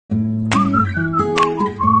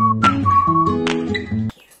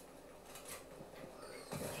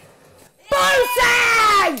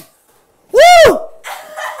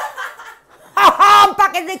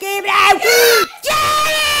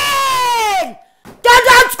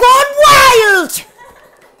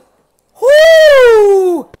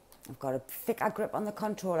got a thicker grip on the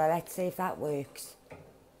controller. Let's see if that works.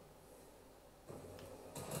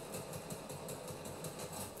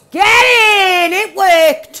 Get in! It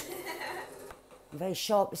worked! I'm very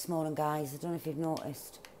sharp this morning, guys. I don't know if you've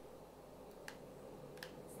noticed.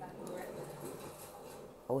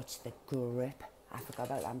 Oh, it's the grip. I forgot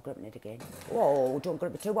about that. I'm gripping it again. Whoa, don't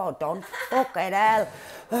grip it too hard, Don. Fucking hell.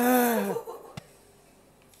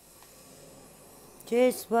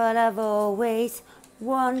 Just what I've always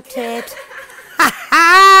wanted. Ha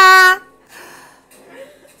ha!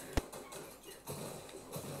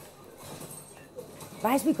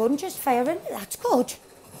 Why is my gun just firing? That's good.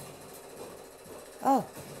 Oh,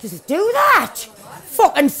 does it do that?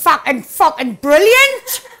 Fucking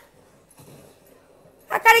brilliant!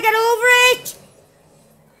 I gotta get over it.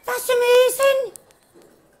 That's amazing.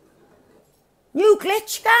 New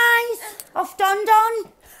glitch, guys. Off Don.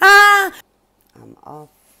 Ha! I'm off.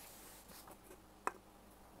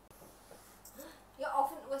 You're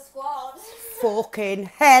off into a squad. Fucking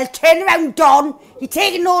hell. Turn around, Don. You're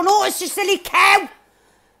taking no notice, you silly cow.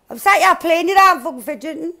 I'm sat here playing it out, I'm fucking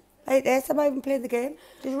fidgeting. Like this, I'm not even playing the game.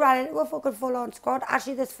 Just ran into a fucking full on squad.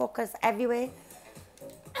 Actually, there's fuckers everywhere.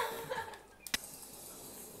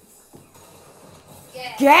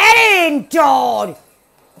 Yeah. Get in, Don!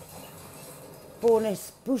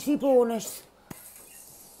 Bonus. Bushy bonus.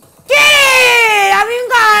 Get in!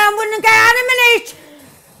 I'm gonna get out in a minute.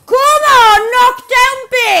 Come on, knock down,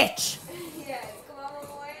 bitch! Yeah, come on,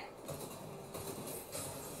 boy.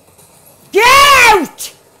 Get out!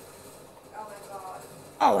 Oh my god.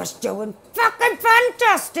 I was doing fucking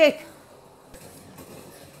fantastic.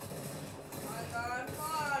 Oh my god,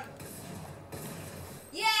 come on.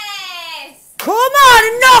 Yes! Come on,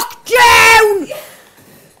 knock down!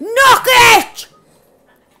 Knock it!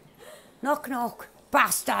 Knock, knock,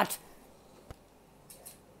 bastard.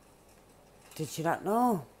 Did you not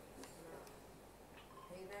know?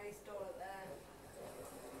 You nearly stole it there.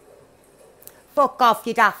 Fuck off,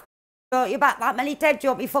 you daft. Brought you back that many times, you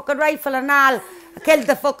want me fucking rifle and all. I killed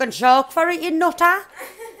the fucking shark for it, you nutter.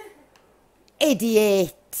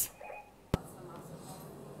 Idiot.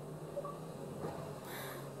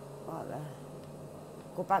 What the?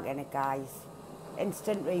 Go back in it, guys.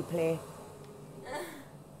 Instant replay.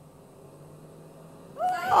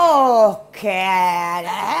 Okay,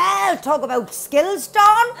 hell, talk about skills,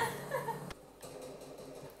 Don.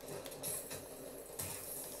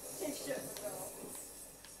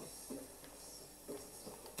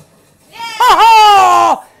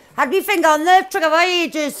 Oh! Had me finger on the trigger for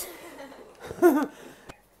ages.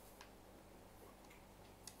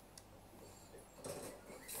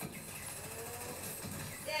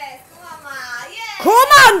 Yes, come on, Ma. Yes. Come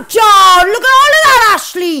on, John. Look at all of that,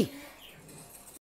 Ashley.